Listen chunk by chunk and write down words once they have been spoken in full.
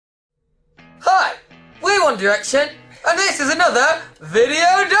One Direction, and this is another Video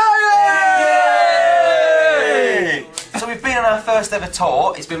Diary! Yay! So we've been on our first ever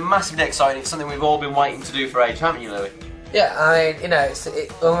tour. It's been massively exciting. It's something we've all been waiting to do for ages, haven't you, Louis? Yeah, I mean, you know, when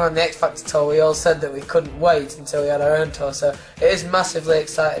we were on the X Factor tour, we all said that we couldn't wait until we had our own tour, so it is massively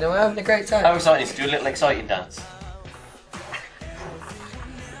exciting, and we're having a great time. How exciting is to do a little exciting dance?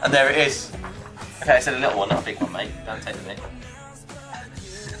 And there it is. Okay, I said a little one, not a big one, mate. Don't take the mic.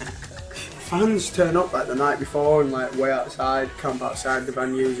 Fans turn up like the night before and like way outside, camp outside the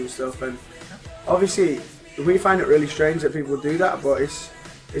venues and stuff, and obviously we find it really strange that people do that, but it's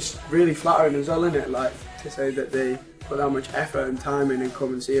really flattering as well, isn't it? Like to say that they put that much effort and time in and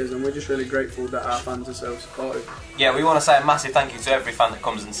come and see us, and we're just really grateful that our fans are so supportive. Yeah, we want to say a massive thank you to every fan that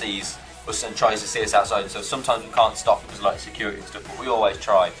comes and sees us and tries to see us outside. So sometimes we can't stop because of like security and stuff, but we always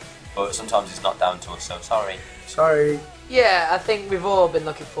try. But sometimes it's not down to us, so sorry. Sorry. Yeah, I think we've all been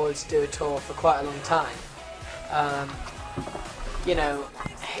looking forward to do a tour for quite a long time. You know,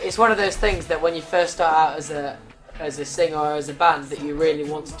 it's one of those things that when you first start out as a singer or as a band, that you really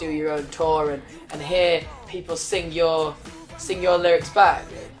want to do your own tour and hear people sing your lyrics back.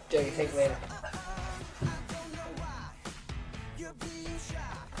 Don't you think, Liam?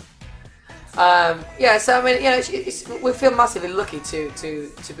 Yeah, so I mean, you know, we feel massively lucky to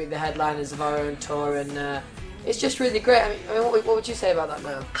be the headliners of our own tour, and it's just really great. I mean, what would you say about that,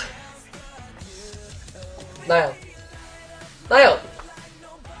 Niall? Niall?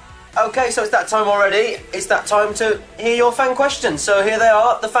 Okay, so it's that time already. It's that time to hear your fan questions. So here they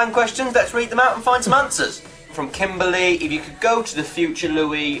are, the fan questions. Let's read them out and find some answers. From Kimberly, if you could go to the future,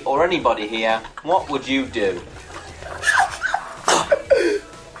 Louis, or anybody here, what would you do?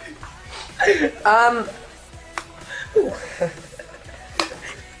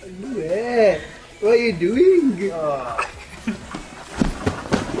 Yeah. What are you doing? Oh.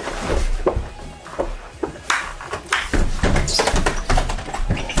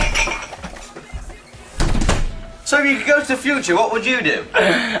 So if you could go to the future, what would you do?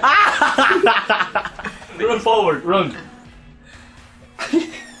 Run forward, run.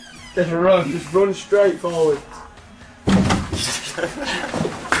 Just run. Just run straight forward.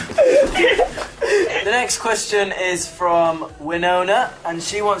 The next question is from Winona, and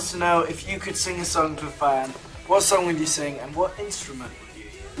she wants to know if you could sing a song to a fan, what song would you sing and what instrument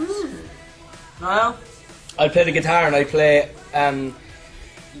would you use? Niall? I'd play the guitar and I'd play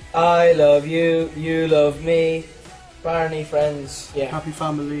I love you, you love me, Barney, friends, yeah. Happy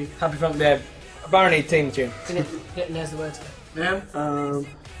family. Happy family, yeah. Barney theme tune. There's the words. Yeah.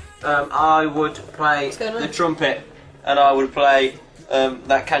 I would play the trumpet, and I would play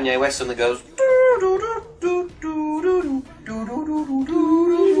that Kanye West song that goes.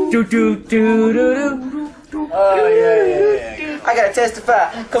 Oh yeah. I gotta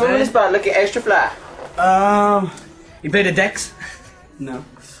testify. Come on, this spot looking extra fly. You play the decks? No.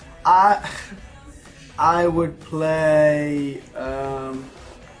 I would play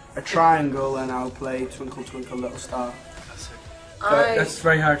a triangle, and I'll play Twinkle Twinkle Little Star. That's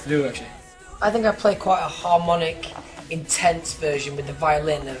very hard to do, actually. I think I play quite a harmonic, intense version with the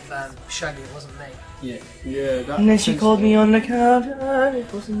violin of Shaggy. It wasn't me. Yeah. Yeah. That And then she called me on the counter.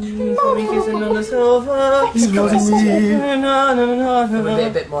 It wasn't me. Saw me kissing on the sofa. It wasn't me. It would be a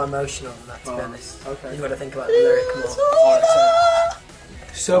bit more emotional than that, to be honest. Okay. You've got to think about the lyric more.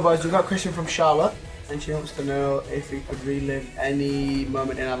 So, boys, we've got a question from Charlotte, and she wants to know if we could relive any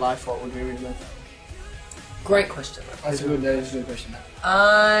moment in our life, what would we relive? Great question. That's a good question.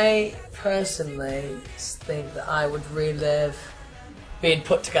 I personally think that I would relive being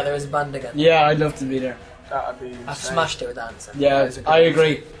put together as a band again. Yeah, I'd love to be there. That'd be insane. I've smashed it with that answer. Yeah, I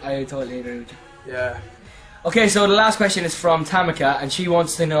agree. I totally agree with you. Yeah. Okay, so the last question is from Tamika, and she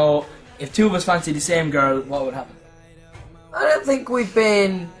wants to know if two of us fancy the same girl, what would happen? I don't think we've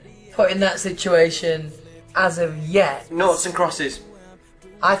been put in that situation as of yet. Noughts and crosses.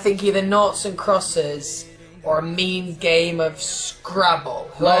 I think either noughts and crosses or a mean game of Scrabble.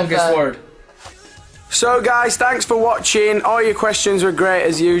 Longest word. So, guys, thanks for watching. All your questions were great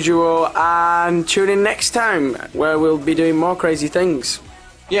as usual, and tune in next time where we'll be doing more crazy things.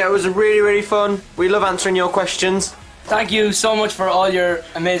 Yeah, it was really, really fun. We love answering your questions. Thank you so much for all your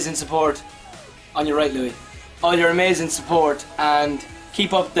amazing support. On your right, Louis. All your amazing support, and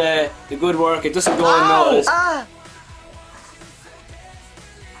keep up the good work. It doesn't go unnoticed.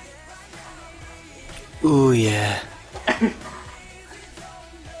 Ooh, yeah.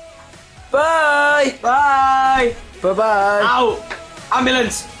 Bye! Bye! Bye-bye. Ow!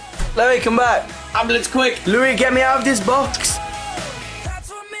 Ambulance! Louis, come back. Ambulance, quick! Louis, get me out of this box.